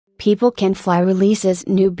People Can Fly releases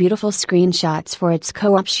new beautiful screenshots for its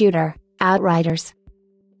co-op shooter, Outriders.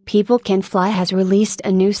 People Can Fly has released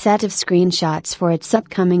a new set of screenshots for its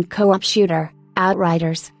upcoming co-op shooter,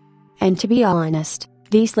 Outriders. And to be honest,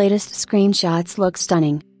 these latest screenshots look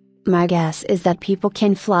stunning. My guess is that People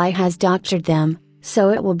Can Fly has doctored them,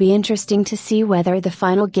 so it will be interesting to see whether the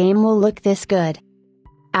final game will look this good.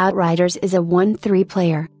 Outriders is a 1-3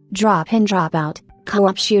 player, drop-in drop-out,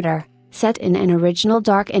 co-op shooter, set in an original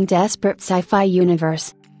dark and desperate sci-fi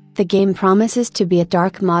universe. The game promises to be a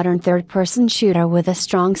dark modern third-person shooter with a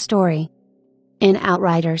strong story. In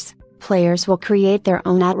Outriders, players will create their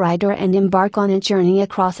own Outrider and embark on a journey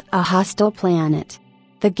across a hostile planet.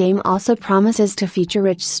 The game also promises to feature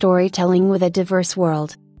rich storytelling with a diverse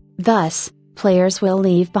world. Thus, players will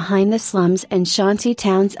leave behind the slums and shanty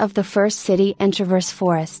towns of the first city and traverse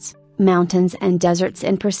forests, mountains and deserts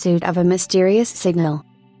in pursuit of a mysterious signal.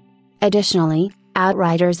 Additionally,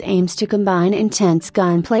 Outriders aims to combine intense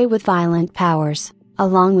gunplay with violent powers,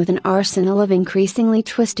 along with an arsenal of increasingly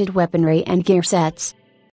twisted weaponry and gear sets.